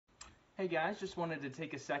Hey guys, just wanted to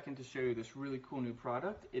take a second to show you this really cool new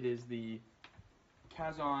product. It is the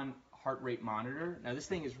CAZON heart rate monitor. Now this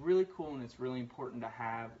thing is really cool and it's really important to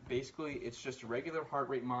have. Basically, it's just a regular heart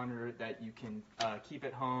rate monitor that you can keep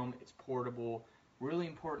at home. It's portable. Really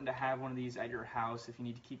important to have one of these at your house if you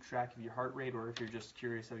need to keep track of your heart rate or if you're just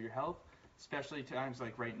curious of your health, especially times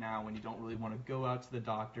like right now when you don't really want to go out to the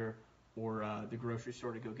doctor or the grocery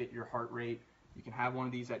store to go get your heart rate. You can have one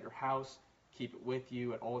of these at your house. Keep it with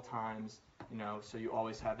you at all times, so you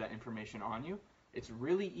always have that information on you. It's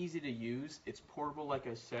really easy to use. It's portable, like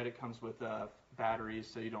I said. It comes with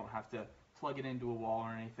batteries, so you don't have to plug it into a wall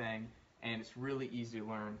or anything, and it's really easy to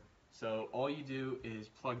learn. So all you do is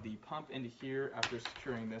plug the pump into here after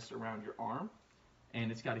securing this around your arm,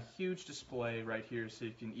 and it's got a huge display right here so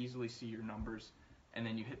you can easily see your numbers. And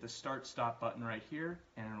then you hit the start-stop button right here,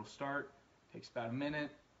 and it'll start. Takes about a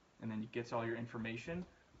minute, and then it gets all your information.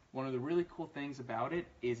 One of the really cool things about it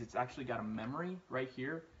is it's actually got a memory right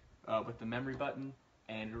here with the memory button,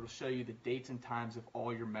 and it'll show you the dates and times of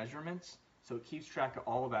all your measurements. So it keeps track of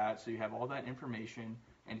all of that, so you have all that information,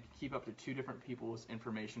 and you can keep up to 2 different people's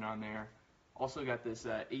information on there. Also got this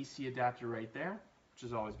AC adapter right there, which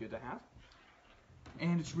is always good to have.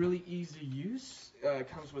 And it's really easy to use.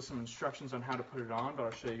 It comes with some instructions on how to put it on, but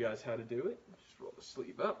I'll show you guys how to do it. Just roll the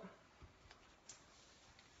sleeve up.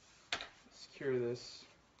 Secure this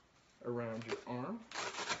around your arm,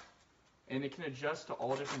 and it can adjust to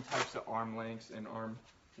all different types of arm lengths and arm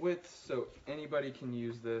widths, so anybody can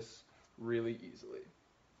use this really easily.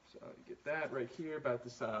 So you get that right here, about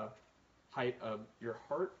this height of your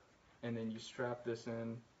heart, and then you strap this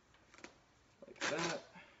in like that,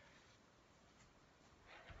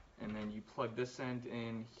 and then you plug this end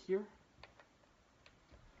in here,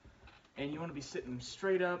 and you want to be sitting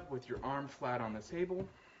straight up with your arm flat on the table.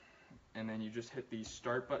 And then you just hit the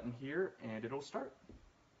start button here and it'll start.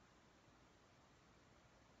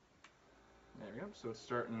 There we go, so it's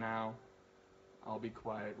starting now. I'll be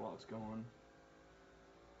quiet while it's going.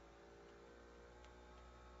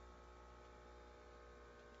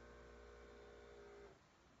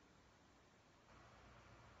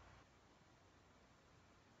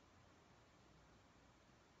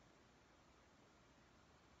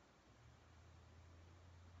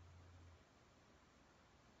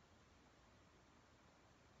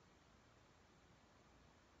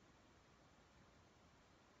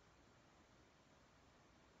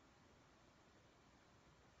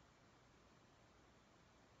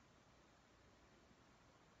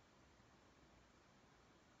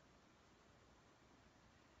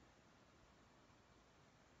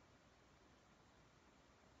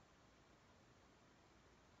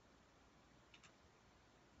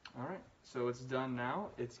 Alright, so it's done now.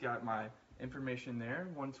 It's got my information there,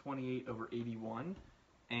 128/81.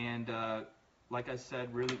 And like I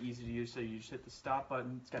said, really easy to use. So you just hit the stop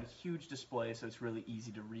button. It's got a huge display, so it's really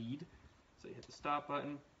easy to read. So you hit the stop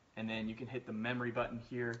button, and then you can hit the memory button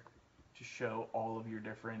here to show all of your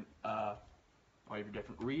different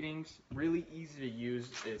readings. Really easy to use.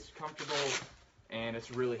 It's comfortable, and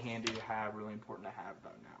it's really handy to have, really important to have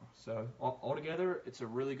about now. So altogether, it's a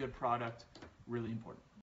really good product, really important.